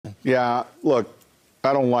Yeah, look,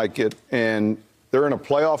 I don't like it. And they're in a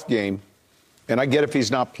playoff game. And I get if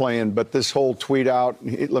he's not playing, but this whole tweet out,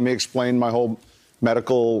 let me explain my whole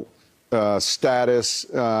medical status.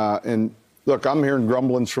 And look, I'm hearing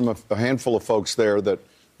grumblings from a handful of folks there that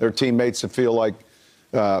their teammates that feel like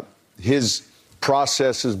his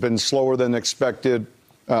process has been slower than expected.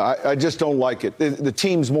 I just don't like it. The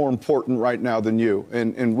team's more important right now than you.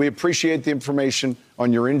 And we appreciate the information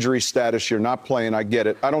on your injury status. You're not playing. I get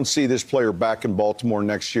it. I don't see this player back in Baltimore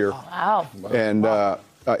next year. Oh, wow. And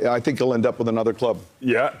I think he'll end up with another club.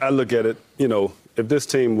 Yeah, I look at it, if this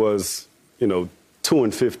team was,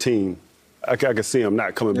 2-15, I could see him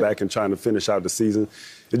not coming back and trying to finish out the season.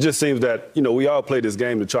 It just seems that, we all play this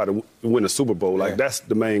game to try to win a Super Bowl. Like, that's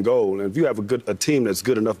the main goal. And if you have a team that's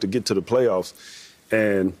good enough to get to the playoffs,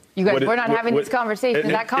 and you guys, we're not having this conversation.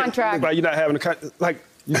 That contract. But you're not having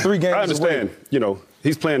you're 3 games. I understand. Away.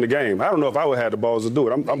 He's playing the game. I don't know if I would have the balls to do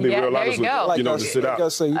it. I'm being real honest with you. To sit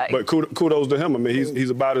out. But kudos to him. I mean, he's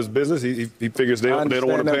about his business. He figures they don't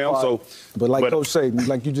want to pay him. So, but Coach say,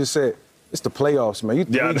 like you just said, it's the playoffs, man.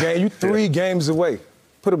 You 3 games away.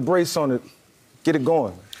 Put a brace on it. Get it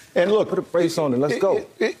going. And look, put a brace on it. Let's go.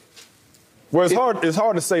 It's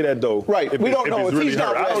hard to say that though. Right. We don't know if he's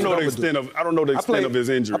not ready. I don't know the extent of his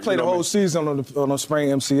injury. I played the whole season on a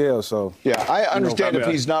sprained MCL, so. Yeah, I understand if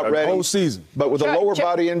he's not ready. The whole season. But with a lower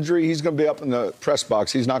body injury, he's going to be up in the press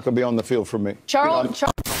box. He's not going to be on the field for me. Charles.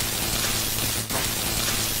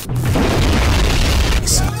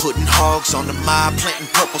 Putting hogs on the mob, planting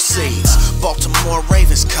purple seeds. Baltimore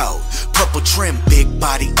Ravens code. Purple trim, big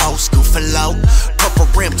body, old school for low. Purple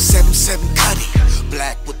rim, 7-7 cutty.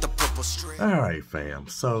 Black with the purple strip. All right, fam.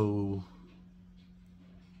 So,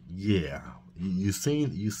 yeah, you seen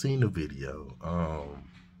the video.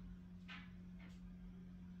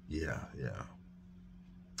 Yeah.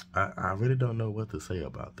 I really don't know what to say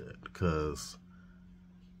about that because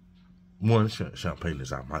one, Sean Payton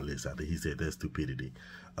is on my list after he said that's stupidity.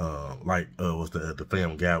 Was the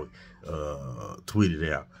fam guy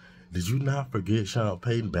tweeted out. Did you not forget Sean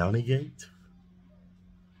Payton Bountygate?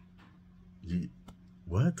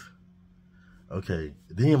 What? Okay,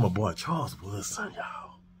 then my boy Charles Woodson,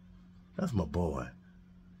 y'all. That's my boy.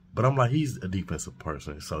 But I'm like, he's a defensive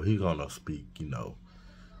person, so he's gonna speak,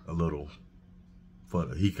 a little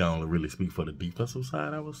he can only really speak for the defensive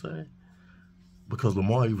side, I would say. Because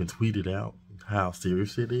Lamar even tweeted out how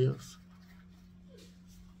serious it is.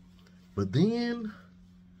 But then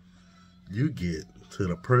you get to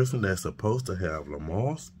the person that's supposed to have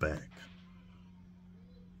Lamar's back.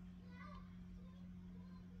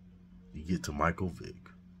 You get to Michael Vick.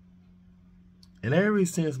 And ever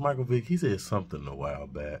since Michael Vick, he said something a while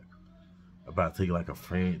back about taking like a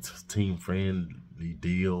team-friendly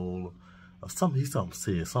deal or something. He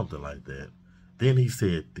said something like that. Then he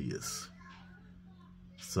said this.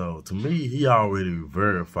 So to me, he already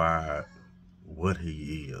verified what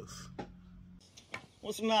he is.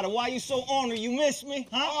 What's the matter? Why you so ornery? You miss me,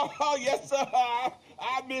 huh? Oh yes, sir.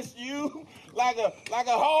 I miss you like a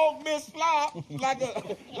hog miss fly, like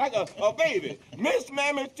a baby miss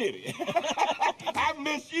mammy titty. I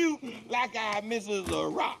miss you like I misses a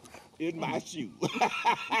rock in my shoe.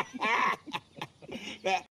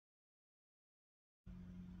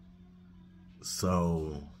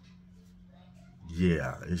 So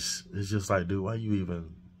yeah, it's just like, dude, why you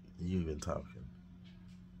even talking?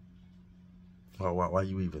 Why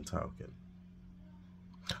you even talking?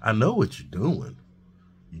 I know what you're doing.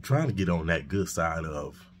 You're trying to get on that good side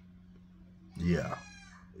of, yeah,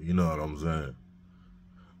 you know what I'm saying.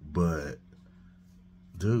 But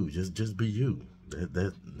dude, just be you.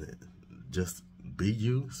 That just be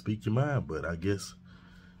you. Speak your mind. But I guess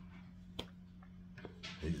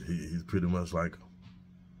he's pretty much like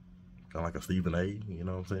kind of like a Stephen A. You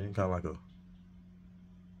know what I'm saying? Kind of like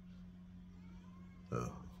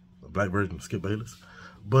a black version of Skip Bayless.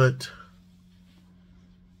 But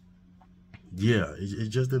yeah, it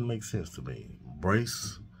just didn't make sense to me.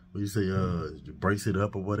 Brace, what you say, you brace it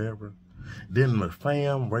up or whatever. Then the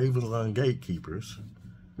fam, Ravens on Gatekeepers,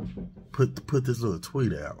 put this little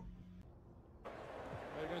tweet out.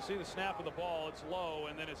 You're going to see the snap of the ball. It's low,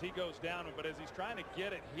 and then as he goes down, but as he's trying to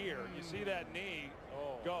get it here, you see that knee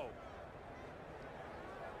go.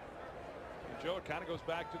 And Joe, it kind of goes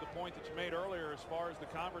back to the point that you made earlier as far as the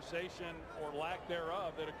conversation or lack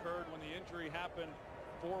thereof that occurred when the injury happened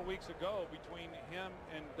 4 weeks ago between him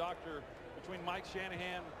and between Mike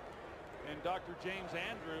Shanahan and Dr. James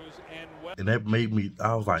Andrews. And that made me,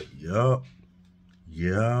 I was like, yup.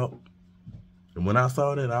 And when I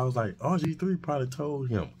saw that, I was like, RG3 probably told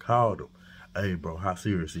him, called him, hey, bro, how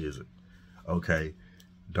serious is it? Okay,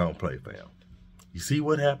 don't play, fam. You see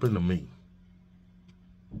what happened to me.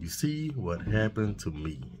 You see what happened to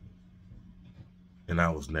me. And I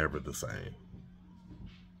was never the same.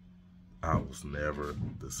 I was never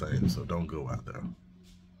the same. So don't go out there.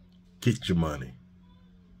 Get your money.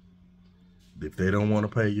 If they don't want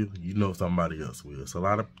to pay you, you know somebody else will. It's a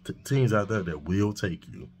lot of teams out there that will take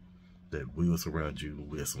you, that will surround you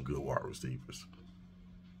with some good wide receivers.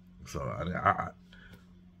 So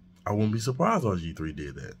I wouldn't be surprised if G3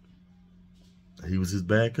 did that. He was his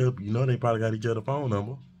backup. You know they probably got each other's phone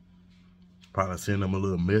number. Probably send them a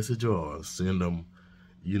little message or send them,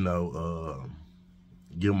 you know,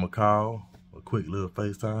 give them a call, a quick little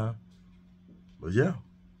FaceTime. But yeah.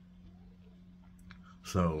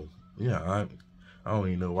 So, yeah, I don't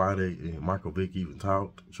even know why Michael Vick even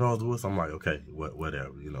talked. Charles Woodson, I'm like, okay,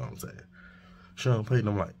 whatever, you know what I'm saying. Sean Payton,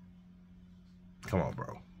 I'm like, come on,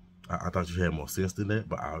 bro. I thought you had more sense than that,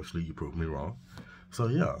 but obviously you proved me wrong. So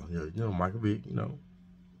yeah, you know, Michael Vick, you know,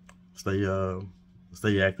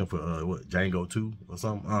 stay acting for what, Django 2 or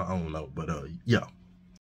something? I don't know, but yeah.